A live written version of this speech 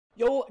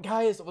Yo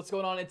guys, what's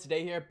going on? It's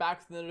Today here, back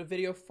with another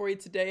video for you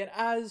today, and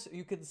as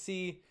you can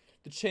see,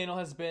 the channel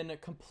has been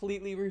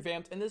completely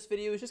revamped, and this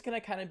video is just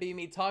gonna kind of be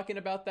me talking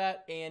about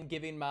that and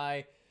giving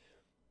my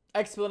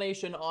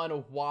explanation on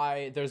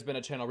why there's been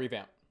a channel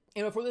revamp.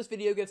 And before this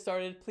video gets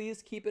started,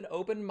 please keep an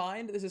open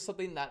mind. This is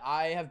something that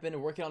I have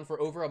been working on for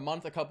over a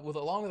month,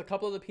 along with a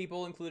couple other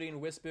people,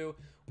 including Wispu,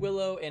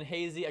 Willow, and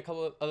Hazy, a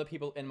couple of other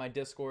people in my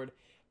Discord.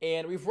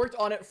 And we've worked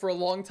on it for a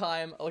long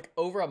time, like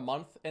over a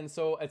month, and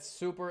so it's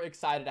super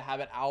excited to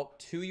have it out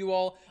to you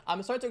all.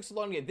 I'm sorry it took so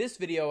long to get this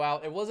video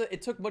out.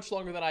 It took much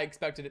longer than I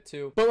expected it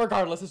to. But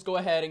regardless, let's go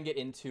ahead and get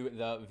into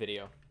the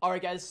video.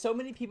 Alright guys, so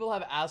many people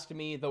have asked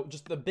me, though,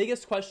 just the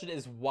biggest question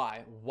is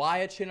why? Why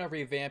a channel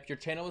revamp? Your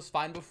channel was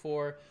fine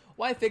before.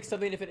 Why fix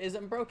something if it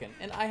isn't broken?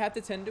 And I have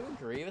to tend to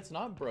agree, if it's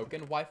not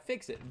broken, why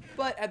fix it?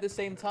 But at the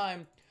same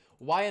time,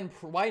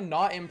 why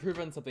not improve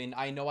on something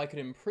I know I could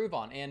improve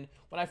on? And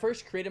when I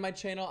first created my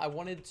channel, I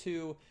wanted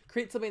to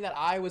create something that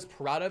I was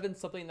proud of and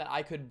something that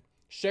I could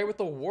share with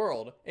the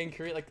world and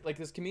create like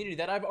this community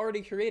that I've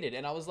already created.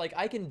 And I was like,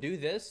 I can do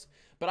this,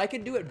 but I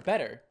can do it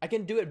better. I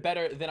can do it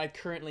better than I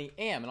currently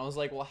am. And I was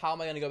like, well, how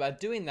am I going to go about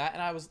doing that?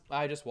 And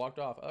I just walked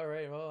off. All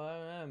right, well,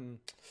 I am.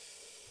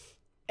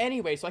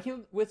 Anyway, so I came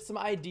up with some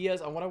ideas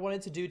on what I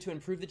wanted to do to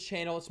improve the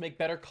channel, to make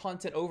better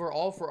content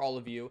overall for all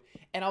of you.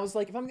 And I was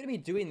like, if I'm going to be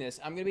doing this,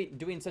 I'm going to be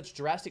doing such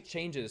drastic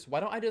changes. Why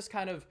don't I just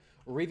kind of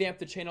revamp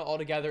the channel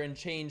altogether and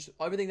change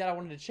everything that I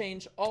wanted to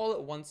change all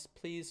at once?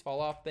 Please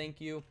fall off.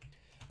 Thank you.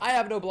 I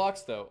have no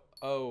blocks though.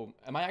 Oh,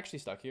 am I actually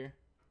stuck here?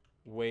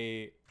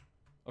 Wait.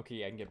 Okay,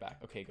 yeah, I can get back.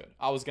 Okay, good.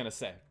 I was going to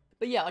say.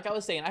 But yeah, like I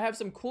was saying, I have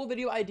some cool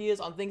video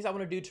ideas on things I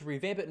want to do to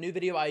revamp it, new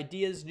video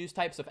ideas, new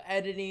types of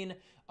editing,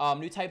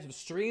 new types of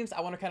streams.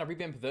 I want to kind of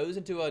revamp those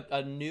into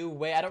a new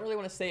way. I don't really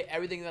want to say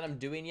everything that I'm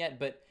doing yet,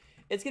 but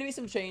it's going to be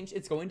some change.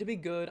 It's going to be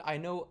good. I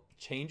know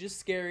change is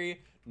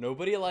scary.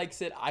 Nobody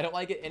likes it. I don't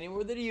like it any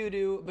more than you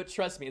do, but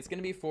trust me, it's going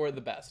to be for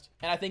the best.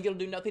 And I think it'll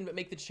do nothing but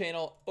make the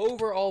channel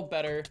overall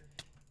better,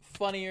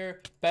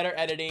 funnier, better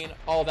editing,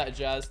 all that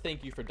jazz.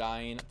 Thank you for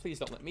dying. Please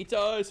don't let me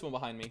die. Someone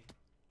behind me.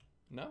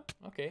 No?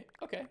 Okay.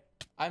 Okay.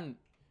 I'm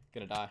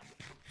gonna die.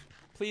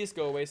 Please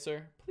go away,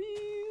 sir.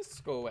 Please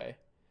go away.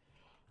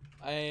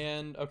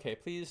 And, okay,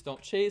 please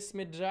don't chase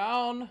me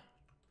down.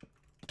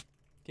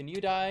 Can you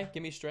die?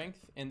 Give me strength,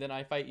 and then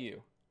I fight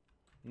you.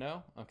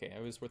 No? Okay,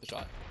 it was worth a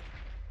shot.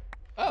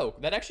 Oh,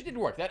 that actually did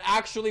work. That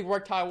actually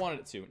worked how I wanted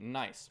it to.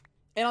 Nice.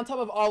 And on top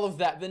of all of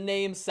that, the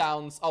name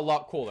sounds a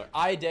lot cooler.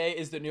 iDay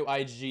is the new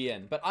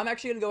IGN. But I'm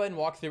actually gonna go ahead and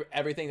walk through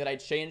everything that I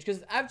changed,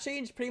 because I've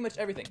changed pretty much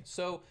everything.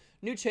 So,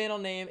 new channel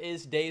name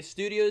is Day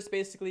Studios.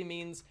 Basically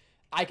means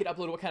I can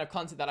upload what kind of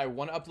content that I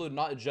want to upload,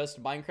 not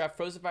just Minecraft.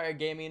 Frozen Fire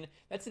Gaming,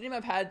 that's the name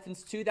I've had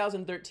since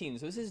 2013.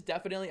 So this is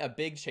definitely a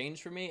big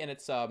change for me, and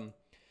it's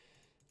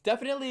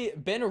definitely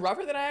been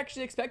rougher than I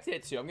actually expected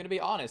it to. I'm going to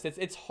be honest.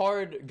 It's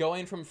hard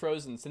going from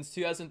Frozen since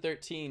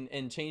 2013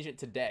 and changing it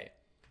today.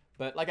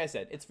 But like I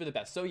said, it's for the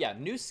best. So yeah,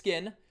 new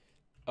skin.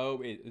 Oh,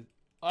 wait.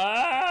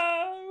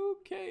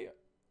 Okay.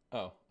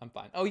 Oh, I'm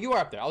fine. Oh, you are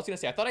up there. I was going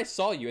to say, I thought I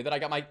saw you, and then I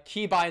got my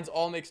keybinds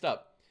all mixed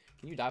up.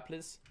 Can you die,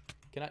 please?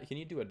 Can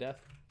you do a death?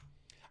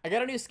 I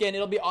got a new skin.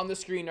 It'll be on the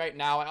screen right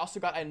now. I also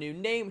got a new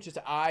name, which is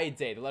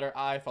iDay. The letter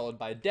I followed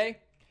by day.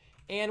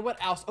 And what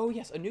else? Oh,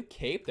 yes, a new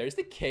cape. There's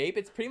the cape.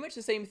 It's pretty much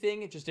the same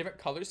thing, just different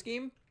color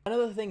scheme.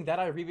 Another thing that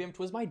I revamped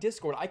was my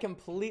Discord. I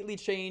completely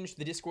changed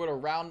the Discord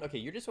around. Okay,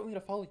 you're just want me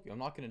to follow you. I'm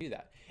not going to do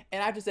that.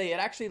 And I have to say, it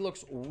actually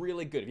looks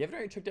really good. If you haven't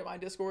already checked out my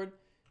Discord,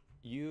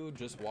 you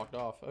just walked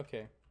off.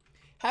 Okay.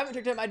 Haven't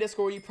checked out my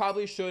Discord, you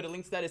probably should. A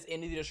link to that is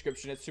in the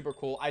description. It's super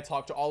cool. I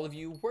talk to all of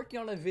you, working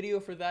on a video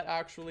for that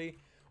actually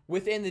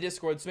within the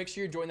Discord, so make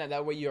sure you're joining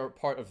that way you're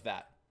part of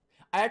that.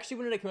 I actually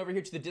wanted to come over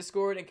here to the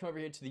Discord and come over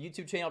here to the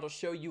YouTube channel to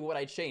show you what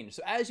I changed.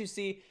 So as you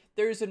see,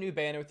 there's a new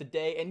banner with the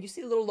day, and you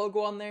see a little logo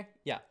on there?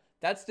 Yeah,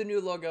 that's the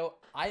new logo.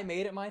 I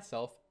made it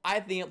myself. I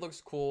think it looks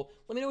cool.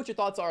 Let me know what your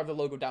thoughts are of the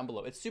logo down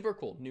below. It's super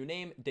cool. New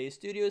name, Day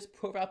Studios,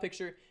 profile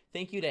picture.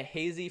 Thank you to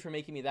Hazy for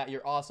making me that.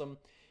 You're awesome.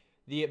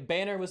 The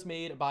banner was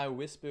made by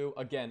Wispu.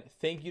 Again,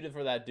 thank you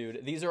for that,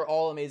 dude. These are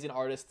all amazing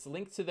artists.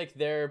 Links to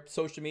their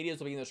social medias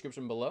will be in the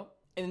description below.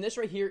 And then this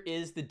right here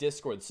is the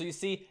Discord. So you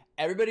see,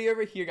 everybody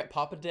over here got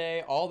Papa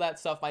Day, all that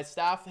stuff. My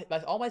staff,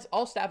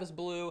 all staff is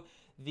blue.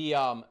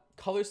 The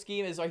color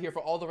scheme is right here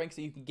for all the ranks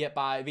that you can get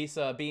by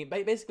Visa,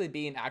 basically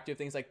being active,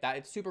 things like that.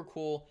 It's super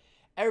cool.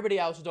 Everybody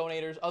else,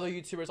 donators, other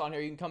YouTubers on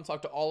here, you can come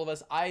talk to all of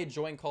us. I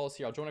join calls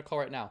here. I'll join a call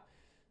right now.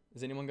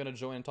 Is anyone gonna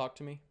join and talk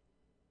to me?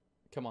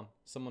 Come on,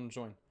 someone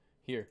join.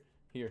 Here.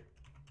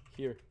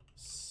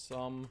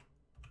 Someone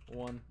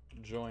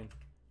join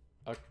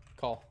a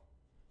call,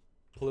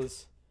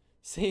 please.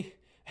 See,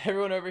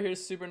 everyone over here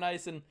is super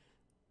nice, and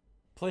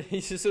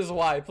please, this is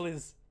why,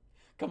 please.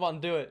 Come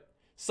on, do it.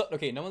 So,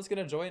 okay, no one's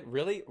gonna join?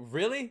 Really?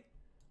 Really?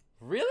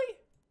 Really?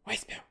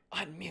 Wispu,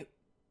 unmute.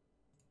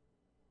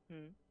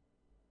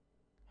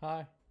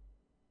 Hi.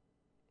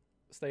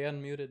 Stay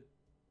unmuted.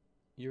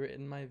 You're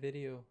in my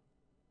video.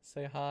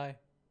 Say hi.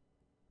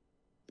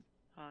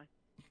 Hi.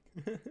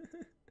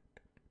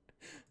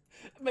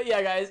 But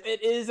yeah, guys,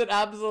 it is an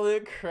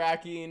absolute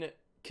cracking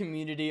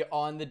community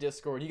on the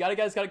Discord. You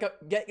guys gotta come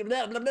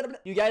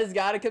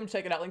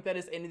check it out. Link that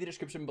is in the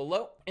description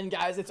below. And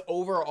guys, it's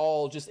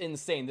overall just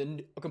insane.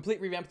 The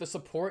complete revamp, the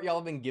support y'all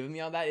have been giving me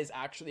on that is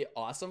actually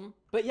awesome.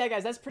 But yeah,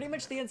 guys, that's pretty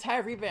much the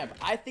entire revamp.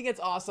 I think it's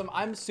awesome.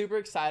 I'm super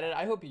excited.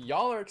 I hope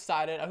y'all are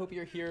excited. I hope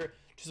you're here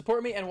to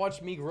support me and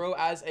watch me grow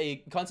as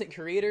a content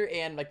creator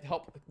and like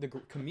help the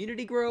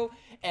community grow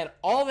and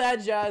all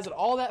that jazz and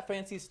all that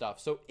fancy stuff.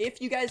 So if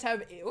you guys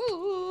have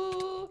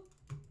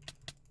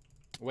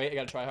wait, I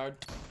gotta try hard.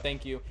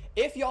 Thank you.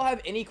 If y'all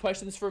have any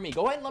questions for me,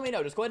 go ahead and let me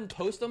know. Just go ahead and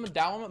post them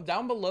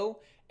down below,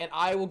 and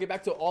I will get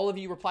back to all of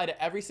you, reply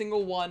to every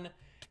single one,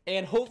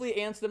 and hopefully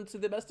answer them to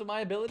the best of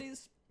my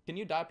abilities. Can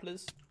you die,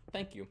 please?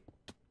 Thank you.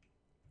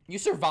 You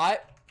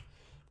survived.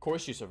 Of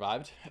course you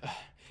survived.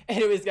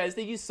 Anyways, guys,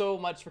 thank you so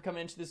much for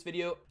coming into this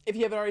video. If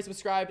you haven't already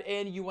subscribed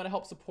and you want to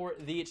help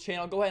support the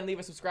channel, go ahead and leave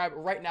a subscribe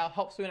right now.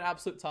 Helps me an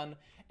absolute ton.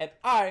 And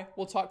I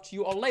will talk to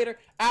you all later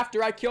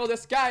after I kill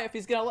this guy, if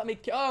he's gonna let me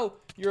kill. Oh,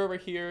 you're over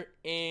here,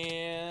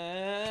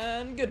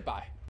 and goodbye.